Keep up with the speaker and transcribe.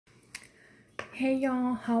Hey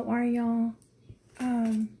y'all, how are y'all?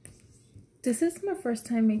 This is my first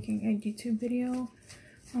time making a YouTube video.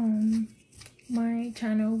 My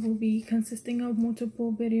channel will be consisting of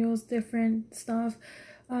multiple videos, different stuff.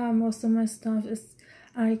 Most of my stuff is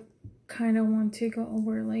I kind of want to go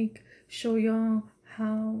over, like, show y'all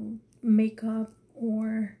how makeup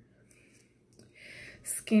or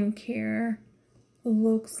skincare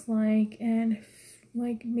looks like, and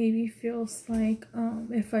like maybe feels like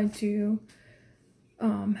if I do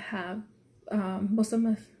have most of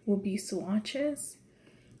them will be swatches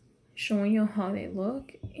showing you how they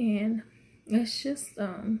look. And it's just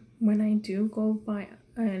when I do go out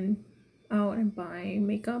and buy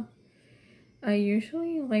makeup, I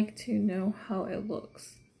usually like to know how it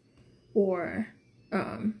looks, or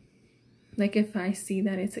like if I see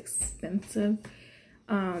that it's expensive,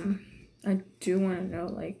 I do want to know,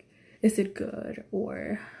 like, is it good,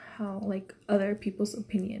 or how, like, other people's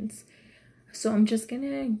opinions. So I'm just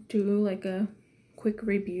gonna do like a quick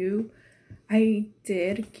review. I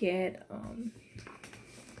did get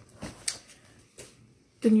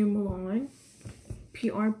the new Mulan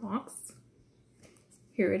PR box.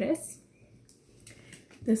 Here it is.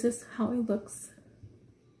 This is how it looks.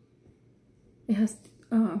 It has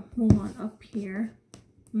Mulan up here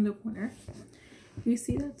in the corner. You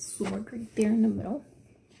see that sword right there in the middle?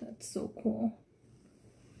 That's so cool.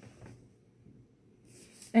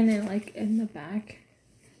 And then, like, in the back,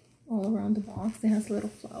 all around the box, it has little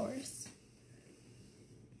flowers.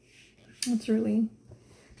 It's really,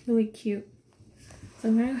 really cute. So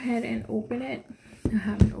I'm gonna go ahead and open it. I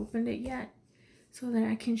haven't opened it yet, so that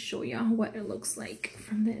I can show y'all what it looks like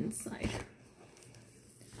from the inside.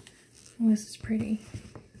 Oh, this is pretty.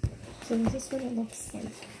 So this is what it looks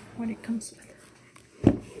like, what it comes with.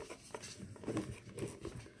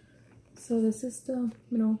 So this is the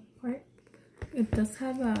middle part. It does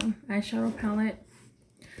have a eyeshadow palette.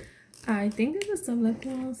 I think this is some lip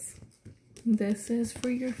gloss. This is for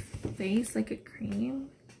your face, like a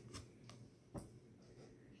cream.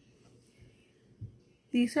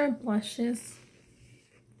 These are blushes.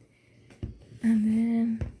 And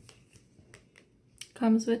then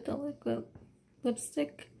comes with the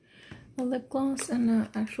lipstick, a lip gloss, and an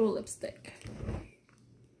actual lipstick.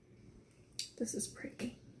 This is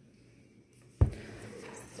pretty.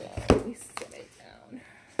 So we set it down.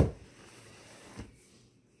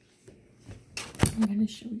 I'm gonna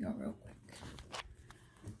show you all real quick.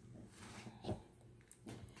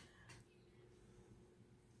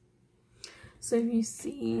 So if you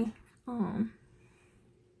see,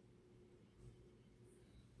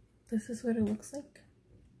 this is what it looks like.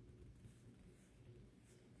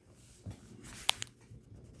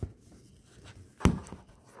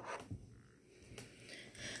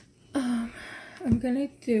 I'm gonna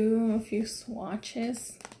do a few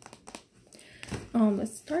swatches.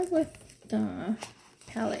 Let's start with the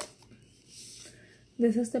palette.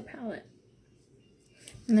 This is the palette.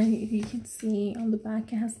 And then if you can see on the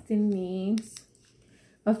back, it has the names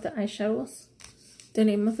of the eyeshadows. The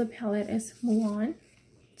name of the palette is Mulan.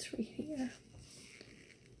 It's right here.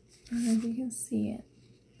 I don't know if you can see it.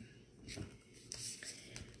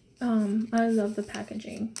 I love the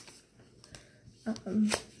packaging.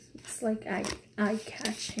 It's like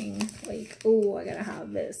eye-catching. Like, oh, I gotta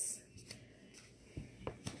have this.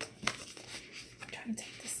 I'm trying to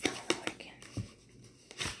take this down so I can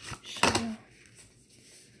show you.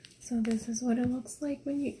 So this is what it looks like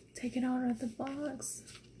when you take it out of the box.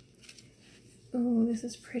 Oh, this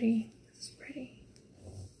is pretty. This is pretty.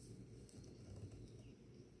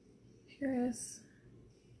 Here is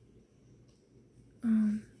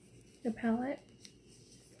the palette.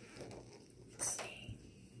 Let's see.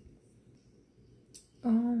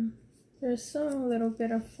 There's some little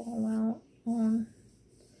bit of fallout on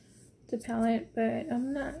the palette, but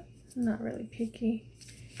I'm not really picky.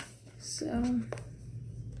 So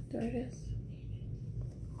there it is.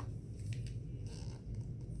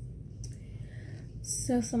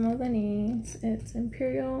 So some of the names, it's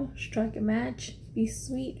Imperial, Strike a Match, Be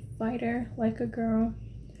Sweet, Fighter, Like a Girl,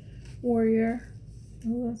 Warrior,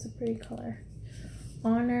 oh, that's a pretty color,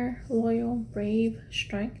 Honor, Loyal, Brave,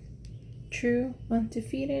 Strength, True,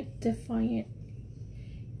 Undefeated, Defiant,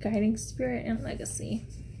 Guiding Spirit, and Legacy.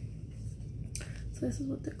 So this is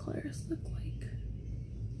what the colors look like.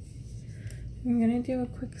 I'm gonna do a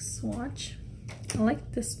quick swatch. I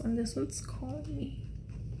like this one. This one's calling me.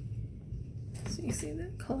 So you see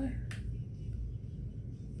that color?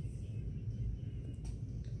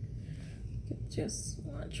 You can just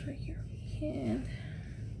swatch right here. And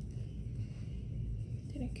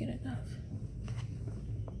didn't get enough.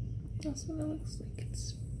 That's what it looks like.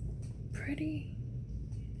 It's pretty.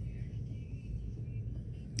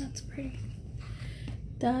 That's pretty.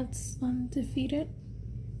 That's Undefeated.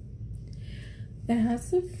 It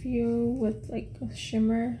has a few with like a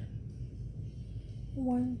shimmer.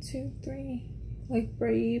 1, 2, 3. Like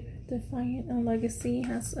Brave, Defiant, and Legacy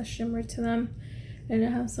has a shimmer to them. And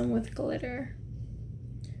it has some with glitter.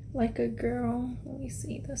 Like a Girl. Let me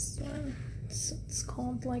see this one. It's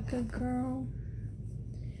called Like a Girl.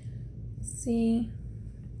 Let's see.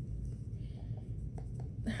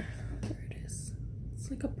 There it is.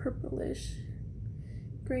 It's like a purplish,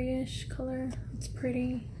 grayish color. It's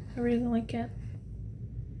pretty. I really like it.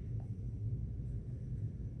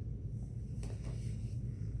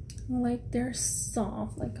 Like they're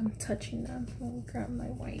soft, like I'm touching them. Let me grab my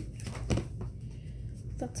white.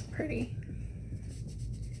 That's pretty.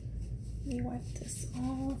 Let me wipe this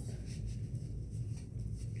off.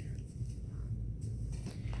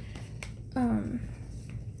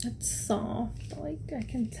 It's soft, like I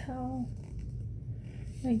can tell.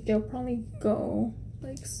 Like they'll probably go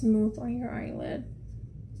like smooth on your eyelid.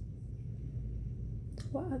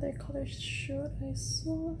 What other colors should I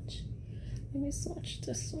swatch? Let me swatch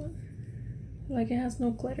this one. Like it has no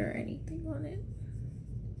glitter or anything on it.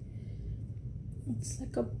 It's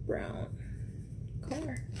like a brown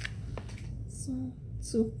color.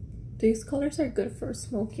 So these colors are good for a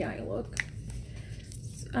smoky eye look.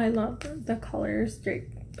 I love the colors. They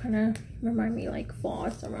kind of remind me like fall.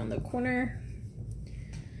 It's around the corner.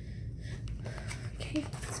 Okay,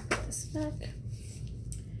 let's put this back.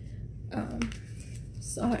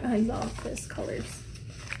 So I love these colors.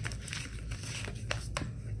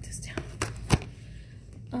 Put this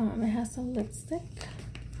down. It has a lipstick.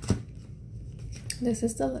 This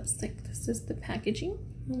is the lipstick. This is the packaging.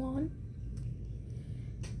 Mulan.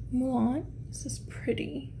 This is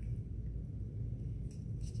pretty.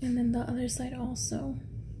 And then the other side also.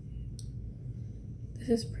 This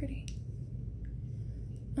is pretty.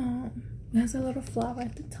 It has a little flower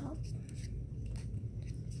at the top.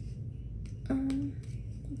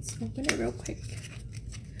 Let's open it real quick.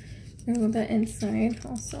 And the inside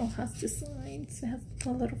also has designs. It has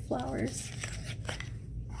the little flowers.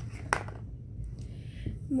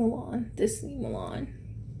 Mulan, Disney Mulan.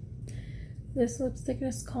 This lipstick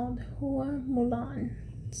is called Hua Mulan.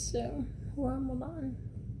 So, Hua Mulan.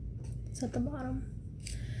 It's at the bottom.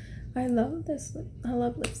 I love this. I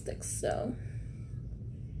love lipsticks, so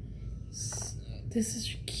this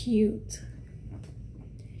is cute.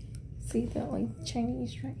 See the like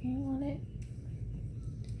Chinese writing on it.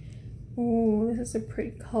 Oh, this is a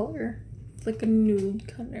pretty color. It's like a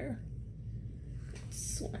nude color.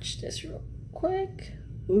 Let's swatch this real quick.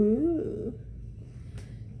 Ooh,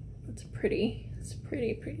 it's pretty. It's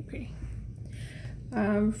pretty.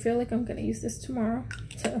 Feel like I'm gonna use this tomorrow,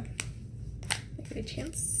 so I get a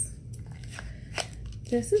chance.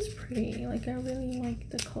 This is pretty. Like I really like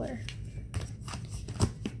the color.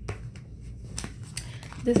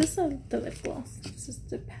 This is the lip gloss. This is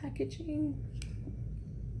the packaging.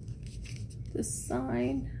 The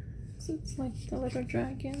side. So it's like the little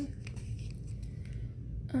dragon.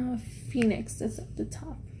 Phoenix is at the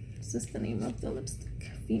top. This is the name of the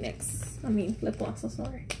lipstick. Phoenix. I mean lip gloss, I'm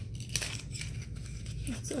sorry.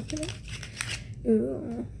 Let's open it.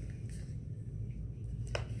 Ooh.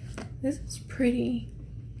 This is pretty.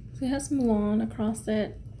 So it has Mulan across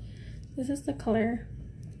it. This is the color.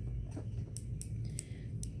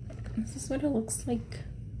 This is what it looks like.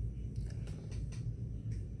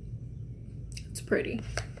 It's pretty.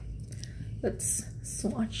 Let's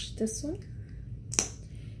swatch this one.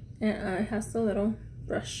 And it has the little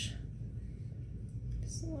brush.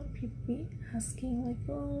 So a lot of people be asking like,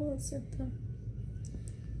 oh, is it the...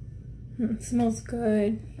 It smells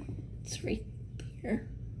good. It's right there.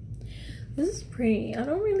 This is pretty. I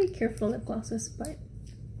don't really care for lip glosses, but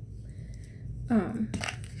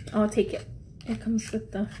I'll take it. It comes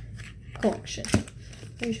with the collection.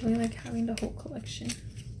 I usually like having the whole collection.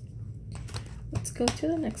 Let's go to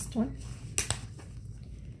the next one.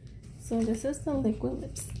 So this is the liquid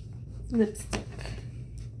lipstick.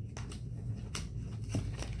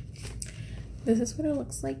 This is what it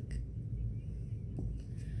looks like.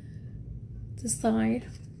 The side.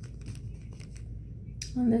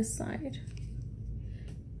 On this side,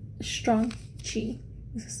 Strong Chi.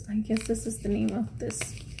 I guess this is the name of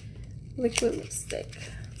this liquid lipstick.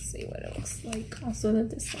 Let's see what it looks like. Also the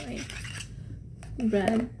design.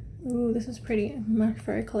 Red. Ooh, this is pretty. My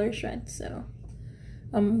favorite color is red, so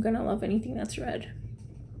I'm gonna love anything that's red.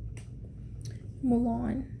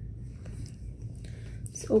 Mulan.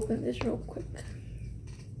 Let's open this real quick.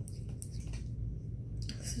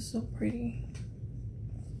 This is so pretty.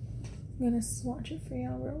 I'm gonna swatch it for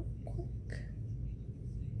y'all real quick.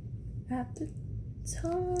 At the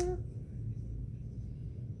top.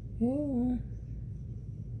 Ooh.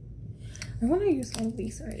 I want to use all of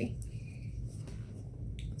these already.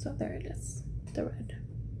 So there it is. The red.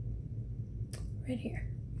 Right here.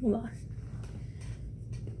 Mulan.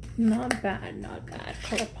 Not bad, not bad.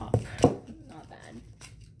 ColourPop. Not bad.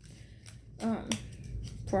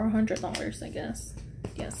 For $100, I guess.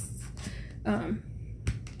 Yes.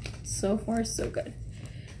 So far so good.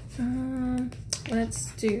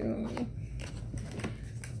 Let's do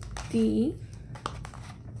the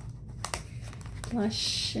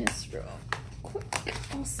blushes real quick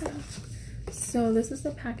also. So this is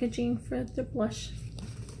the packaging for the blush.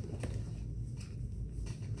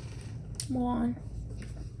 Mulan.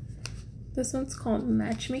 This one's called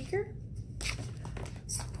Matchmaker.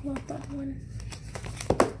 Let's pull out that one.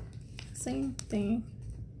 Same thing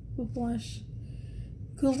with blush.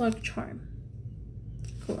 Good Luck Charm.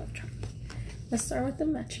 Good Luck Charm. Let's start with the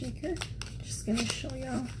Matchmaker. Just gonna show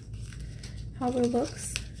y'all how it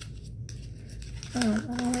looks.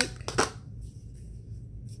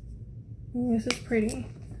 Ooh, this is pretty.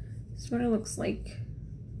 This is what it looks like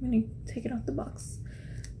when you take it out the box.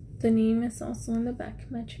 The name is also in the back,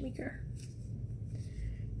 Matchmaker.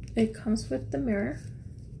 It comes with the mirror.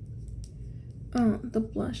 The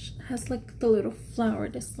blush has like the little flower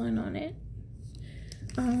design on it.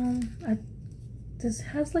 This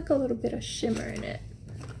has like a little bit of shimmer in it.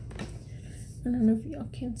 I don't know if y'all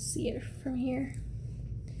can see it from here.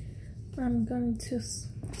 I'm going to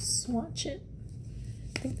swatch it.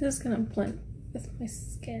 I think this is gonna blend with my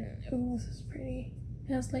skin. Oh, this is pretty.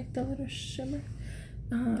 It has like the little shimmer.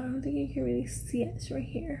 I don't think you can really see it. It's right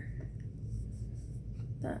here.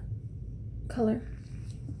 That color.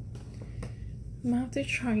 I'm gonna have to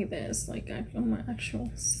try this like on my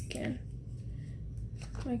actual skin,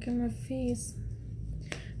 like on my face.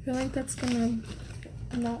 I feel like that's gonna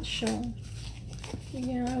not show.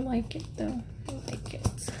 Yeah, I like it though. I like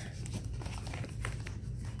it.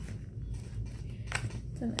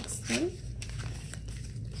 The next thing.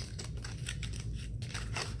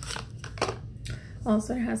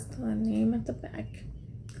 Also, it has the name at the back.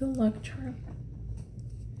 Good Luck Charm.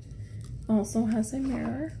 Also has a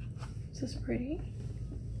mirror. This is pretty.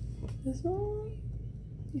 This one,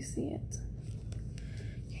 you see it.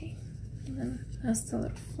 Okay, and then has the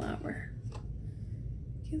little flower.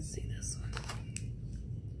 You can see this one.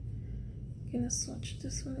 I'm gonna swatch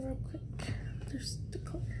this one real quick. There's the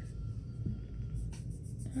color.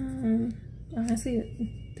 Honestly,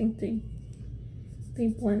 I think they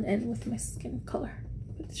blend in with my skin color,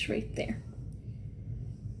 but it's right there.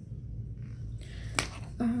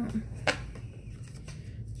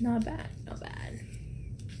 Not bad, not bad.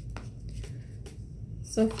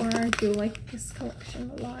 So far, I do like this collection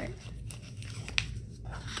a lot.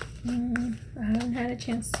 I haven't had a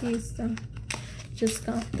chance to use them. Just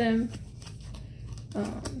got them.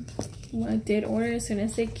 I did order as soon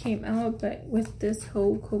as they came out, but with this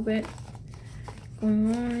whole COVID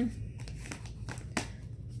going on,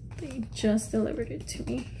 they just delivered it to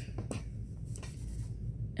me.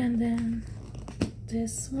 And then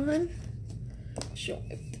this one, should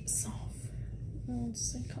wipe this off. Oh, it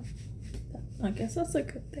doesn't come. I guess that's a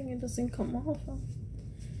good thing. It doesn't come off.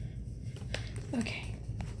 Okay.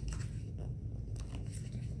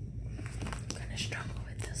 I'm gonna struggle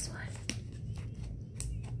with this one.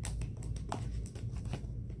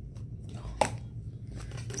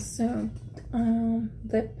 So,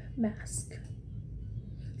 lip mask.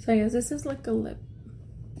 So I guess this is like a lip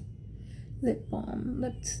balm,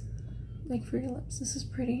 like for your lips. This is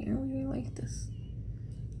pretty. I really like this.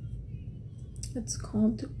 It's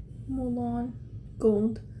called Mulan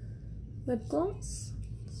Gold Lip Gloss.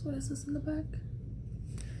 So what is this in the back?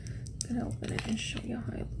 I'm gonna open it and show you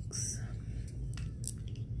how it looks.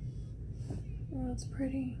 Oh, that's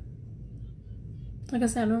pretty. Like I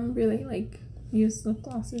said, I don't really like use lip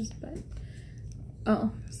glosses, but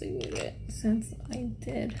I'll save it since I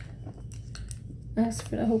did ask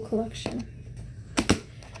for the whole collection.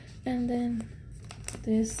 And then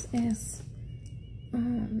this is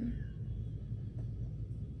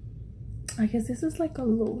I guess this is like a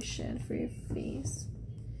lotion for your face.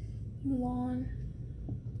 Mulan.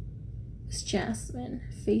 It's Jasmine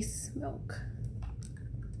Face Milk.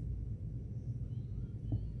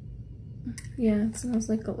 Yeah, it smells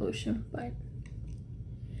like a lotion, but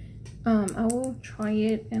I will try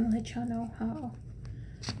it and let y'all know how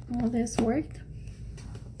all this worked.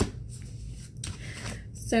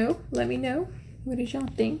 So let me know, what did y'all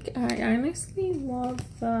think? I honestly love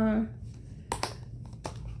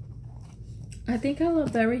I think I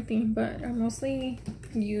love everything, but I mostly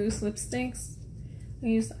use lipsticks. I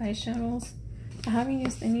use eyeshadows. I haven't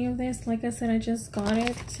used any of this. Like I said, I just got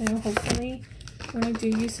it, so hopefully when I do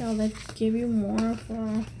use it, I'll give you more of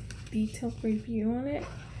a detailed review on it.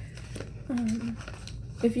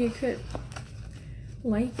 If you could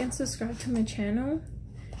like and subscribe to my channel,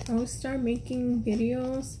 I will start making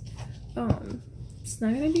videos. It's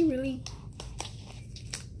not gonna be really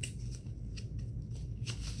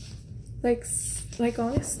like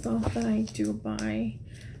all this stuff that I do buy.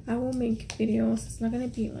 I will make videos. It's not gonna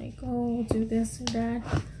be like, oh, do this or that.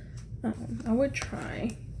 I would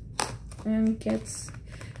try and get,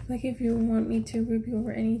 like, if you want me to review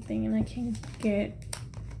over anything and I can get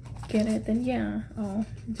it, then yeah, I'll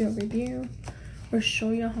do a review or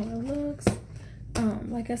show you how it looks.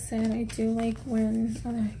 Like I said, I do like when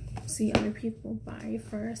I see other people buy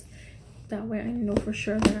first. That way I know for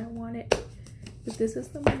sure that I want it. But this is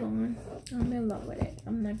the Mulan. I'm in love with it.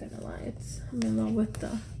 I'm not gonna lie. I'm in love with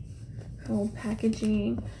the whole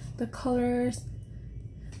packaging, the colors.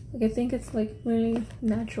 Like, I think it's like really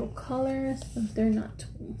natural colors, but they're not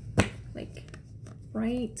too like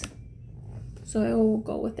bright. So I will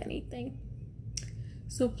go with anything.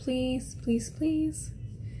 So please, please, please,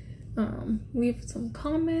 leave some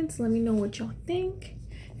comments. Let me know what y'all think,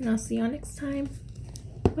 and I'll see y'all next time.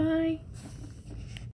 Bye.